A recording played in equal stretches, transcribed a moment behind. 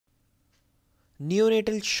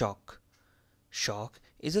Neonatal shock. Shock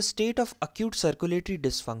is a state of acute circulatory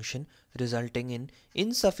dysfunction resulting in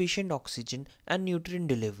insufficient oxygen and nutrient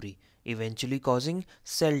delivery, eventually causing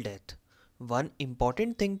cell death. One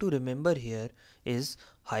important thing to remember here is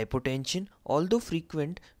hypotension, although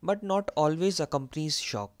frequent but not always, accompanies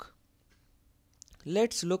shock.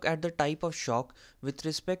 Let's look at the type of shock with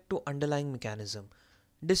respect to underlying mechanism.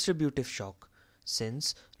 Distributive shock,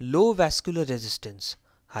 since low vascular resistance.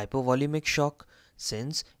 Hypovolemic shock,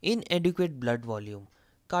 since inadequate blood volume.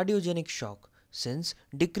 Cardiogenic shock, since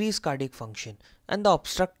decreased cardiac function. And the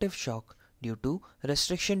obstructive shock due to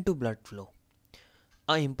restriction to blood flow.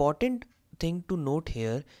 An important thing to note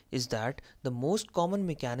here is that the most common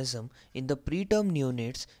mechanism in the preterm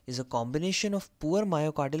neonates is a combination of poor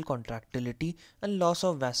myocardial contractility and loss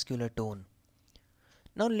of vascular tone.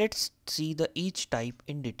 Now let's see each type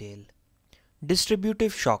in detail.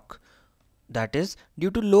 Distributive shock, that is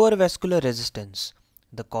due to lower vascular resistance.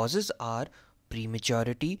 The causes are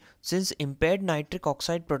prematurity, since impaired nitric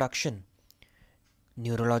oxide production,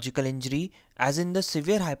 neurological injury, as in the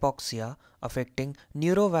severe hypoxia affecting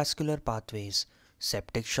neurovascular pathways,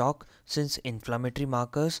 septic shock, since inflammatory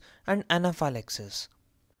markers, and anaphylaxis.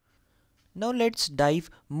 Now let's dive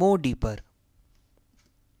more deeper.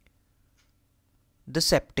 The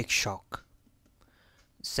septic shock.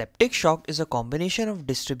 Septic shock is a combination of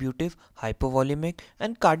distributive, hypovolemic,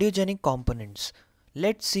 and cardiogenic components.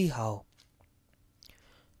 Let's see how.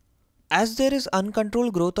 As there is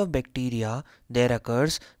uncontrolled growth of bacteria, there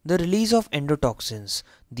occurs the release of endotoxins.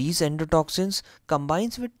 These endotoxins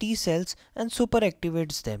combines with T cells and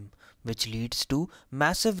superactivates them, which leads to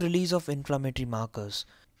massive release of inflammatory markers.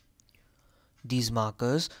 These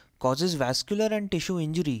markers causes vascular and tissue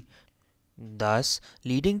injury, thus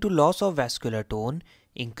leading to loss of vascular tone,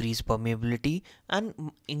 increased permeability,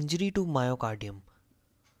 and injury to myocardium.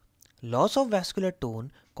 Loss of vascular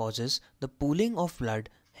tone causes the pooling of blood,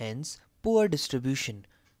 hence poor distribution.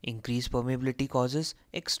 Increased permeability causes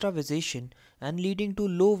extravasation and leading to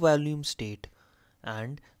low volume state.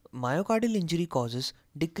 And myocardial injury causes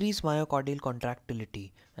decreased myocardial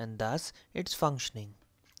contractility and thus its functioning.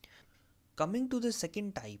 Coming to the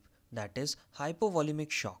second type, that is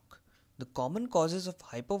hypovolemic shock. The common causes of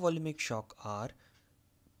hypovolemic shock are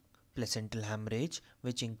placental hemorrhage,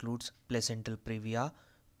 which includes placental previa,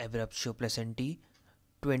 abruptio placentae,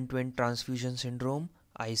 twin transfusion syndrome,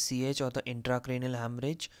 ICH or the intracranial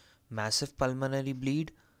hemorrhage, massive pulmonary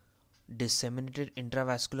bleed, disseminated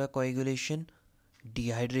intravascular coagulation,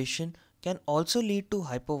 dehydration can also lead to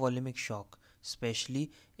hypovolemic shock, especially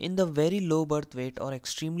in the very low birth weight or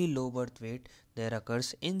extremely low birth weight. There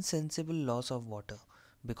occurs insensible loss of water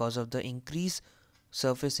because of the increased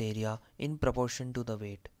surface area in proportion to the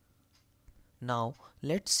weight. Now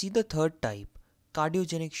let's see the third type,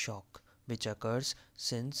 cardiogenic shock, which occurs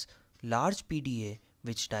since large PDA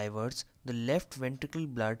which diverts the left ventricle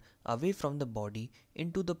blood away from the body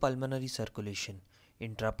into the pulmonary circulation,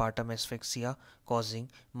 intrapartum asphyxia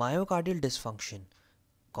causing myocardial dysfunction,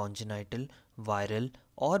 congenital, viral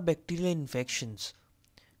or bacterial infections,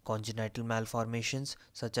 congenital malformations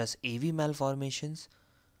such as AV malformations,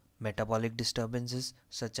 metabolic disturbances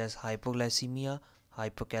such as hypoglycemia,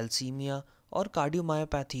 hypocalcemia or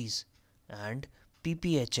cardiomyopathies, and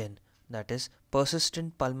PPHN, that is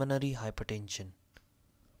persistent pulmonary hypertension.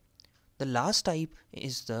 The last type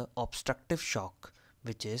is the obstructive shock,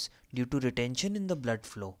 which is due to retention in the blood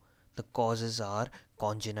flow. The causes are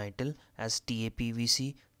congenital as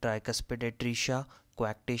TAPVC, tricuspid atresia,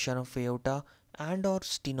 coarctation of aorta and or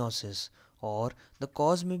stenosis, or the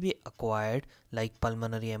cause may be acquired like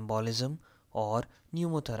pulmonary embolism or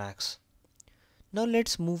pneumothorax. Now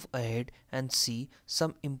let's move ahead and see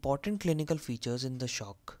some important clinical features in the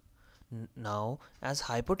shock. Now, as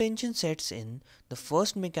hypotension sets in, the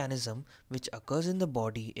first mechanism which occurs in the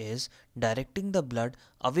body is directing the blood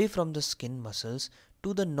away from the skin muscles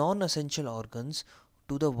to the non-essential organs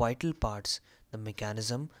to the vital parts. The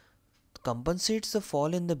mechanism compensates the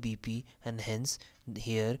fall in the BP and hence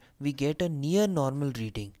here we get a near normal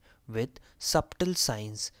reading with subtle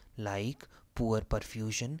signs like poor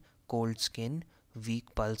perfusion, cold skin,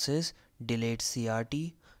 weak pulses, delayed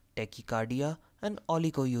CRT, tachycardia and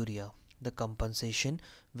oligouria. The compensation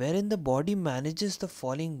wherein the body manages the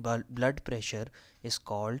falling blood pressure is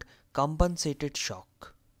called compensated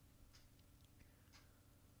shock.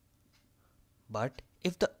 But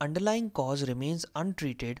if the underlying cause remains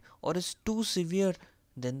untreated or is too severe,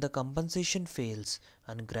 then the compensation fails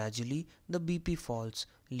and gradually the BP falls,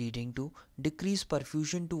 leading to decreased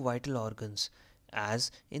perfusion to vital organs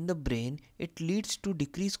as in the brain it leads to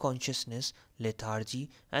decreased consciousness, lethargy,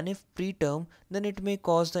 and if preterm, then it may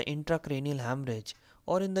cause the intracranial hemorrhage,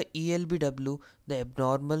 or in the ELBW, the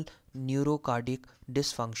abnormal neurocardiac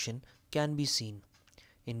dysfunction can be seen.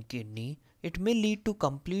 In kidney, it may lead to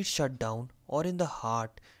complete shutdown, or in the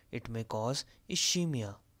heart, it may cause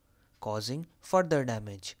ischemia, causing further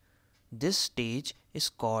damage. This stage is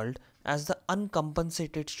called as the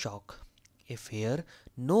uncompensated shock. If here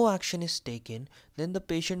no action is taken, then the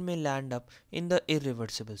patient may land up in the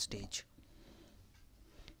irreversible stage.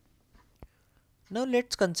 Now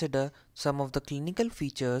let's consider some of the clinical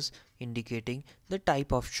features indicating the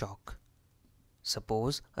type of shock.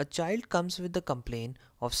 Suppose a child comes with the complaint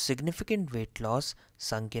of significant weight loss,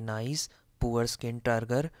 sunken eyes, poor skin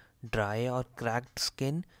turgor, dry or cracked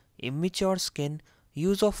skin, immature skin,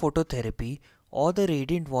 use of phototherapy, or the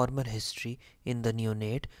radiant warmer history in the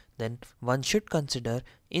neonate, then one should consider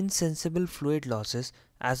insensible fluid losses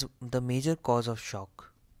as the major cause of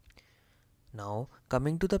shock. Now,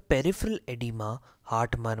 coming to the peripheral edema,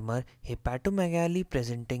 heart murmur, hepatomegaly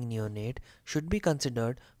presenting neonate should be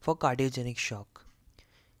considered for cardiogenic shock.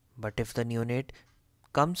 But if the neonate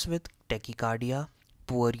comes with tachycardia,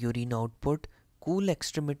 poor urine output, cool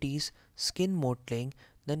extremities, skin mottling,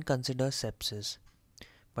 then consider sepsis.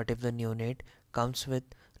 But if the neonate comes with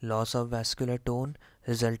loss of vascular tone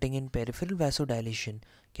resulting in peripheral vasodilation,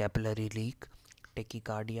 capillary leak,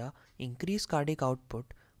 tachycardia, increased cardiac output,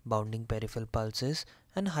 bounding peripheral pulses,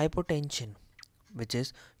 and hypotension, which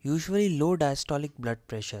is usually low diastolic blood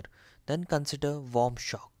pressure, then consider warm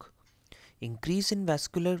shock. Increase in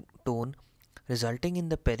vascular tone resulting in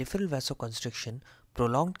the peripheral vasoconstriction,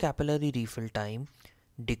 prolonged capillary refill time,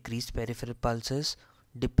 decreased peripheral pulses,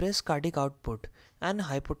 depressed cardiac output, and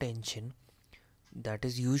hypotension, that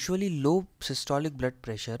is usually low systolic blood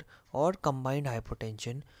pressure or combined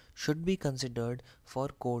hypotension, should be considered for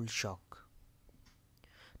cold shock.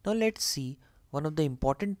 Now let's see one of the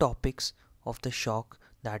important topics of the shock,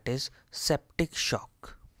 that is septic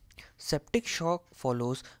shock. Septic shock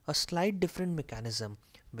follows a slight different mechanism,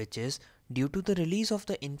 which is due to the release of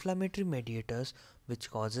the inflammatory mediators, which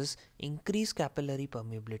causes increased capillary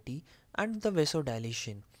permeability and the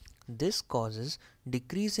vasodilation. This causes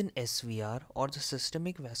decrease in SVR or the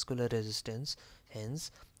systemic vascular resistance.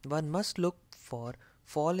 Hence, one must look for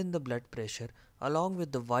fall in the blood pressure along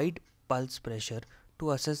with the wide pulse pressure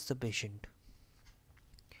to assess the patient.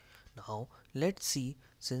 Now, let's see,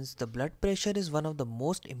 since the blood pressure is one of the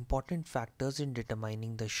most important factors in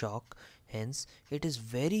determining the shock, hence it is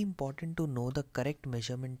very important to know the correct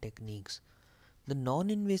measurement techniques. The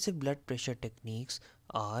non-invasive blood pressure techniques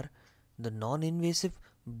are the non-invasive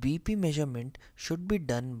BP measurement should be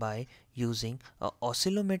done by using a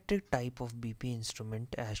oscillometric type of BP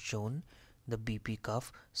instrument as shown. The BP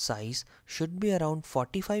cuff size should be around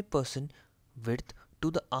 45% width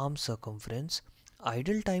to the arm circumference.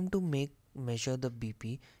 Ideal time to measure the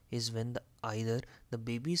BP is when either the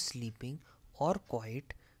baby is sleeping or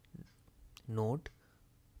quiet. Note,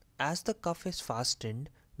 as the cuff is fastened,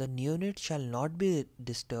 the neonate shall not be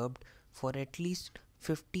disturbed for at least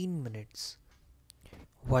 15 minutes.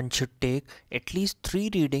 One should take at least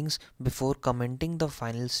 3 readings before commenting the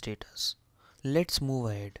final status. Let's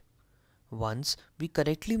move ahead. Once we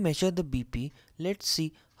correctly measure the BP, let's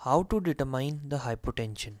see how to determine the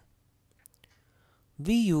hypotension.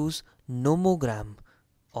 We use nomogram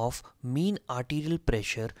of mean arterial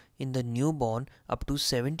pressure in the newborn up to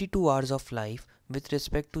 72 hours of life with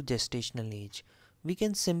respect to gestational age. We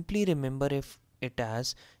can simply remember if it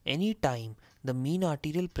as any time the mean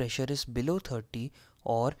arterial pressure is below 30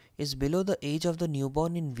 or is below the age of the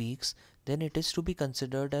newborn in weeks, then it is to be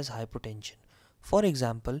considered as hypotension. For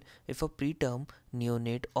example, if a preterm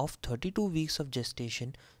neonate of 32 weeks of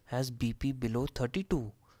gestation has BP below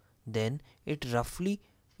 32, then it roughly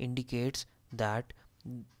indicates that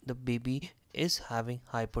the baby is having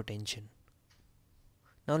hypotension.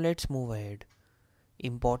 Now let's move ahead.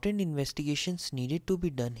 Important investigations needed to be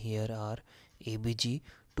done here are ABG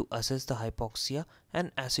to assess the hypoxia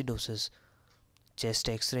and acidosis, chest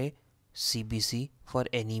X-ray, CBC for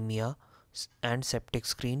anemia and septic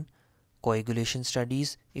screen, coagulation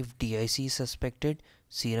studies if DIC is suspected,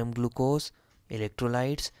 serum glucose,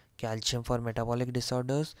 electrolytes, calcium for metabolic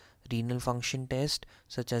disorders, renal function test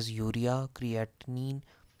such as urea, creatinine,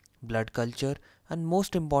 blood culture, and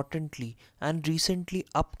most importantly and recently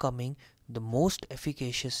upcoming the most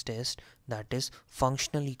efficacious test, that is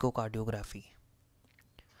functional echocardiography.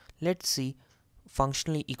 Let's see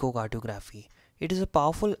functional echocardiography. It is a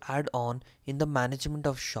powerful add-on in the management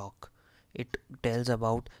of shock. It tells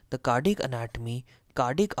about the cardiac anatomy,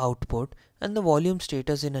 cardiac output, and the volume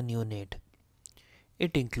status in a neonate.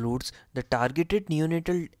 It includes the targeted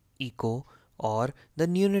neonatal echo or the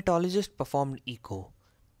neonatologist performed echo.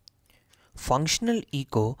 Functional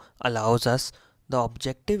echo allows us the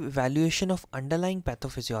objective evaluation of underlying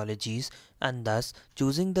pathophysiologies and thus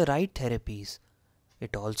choosing the right therapies.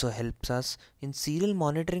 It also helps us in serial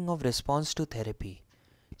monitoring of response to therapy.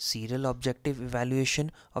 Serial objective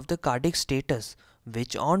evaluation of the cardiac status,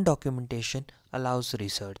 which on documentation allows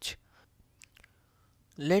research.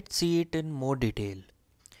 Let's see it in more detail.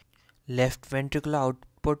 Left ventricular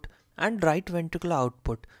output and right ventricular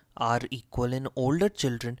output are equal in older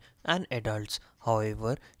children and adults.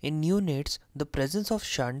 However, in neonates, the presence of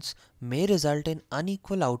shunts may result in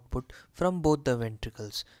unequal output from both the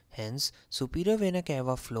ventricles. Hence, superior vena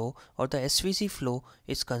cava flow or the SVC flow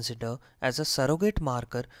is considered as a surrogate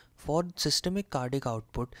marker for systemic cardiac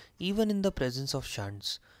output even in the presence of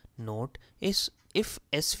shunts. Note is if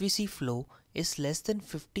SVC flow is less than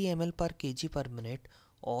 50 ml per kg per minute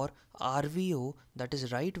or RVO, that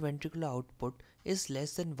is right ventricular output, is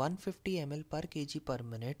less than 150 ml per kg per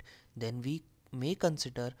minute, then we may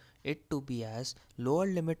consider it to be as lower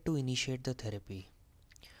limit to initiate the therapy.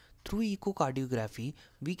 Through echocardiography,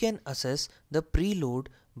 we can assess the preload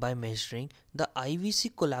by measuring the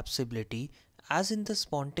IVC collapsibility as in the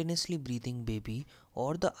spontaneously breathing baby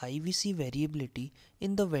or the IVC variability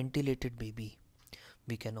in the ventilated baby.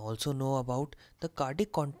 We can also know about the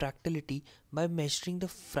cardiac contractility by measuring the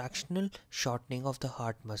fractional shortening of the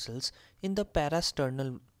heart muscles in the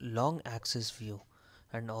parasternal long axis view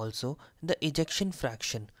and also the ejection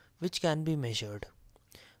fraction, which can be measured.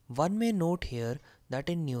 One may note here that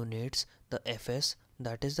in neonates the FS,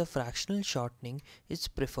 that is the fractional shortening, is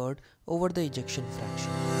preferred over the ejection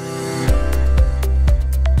fraction.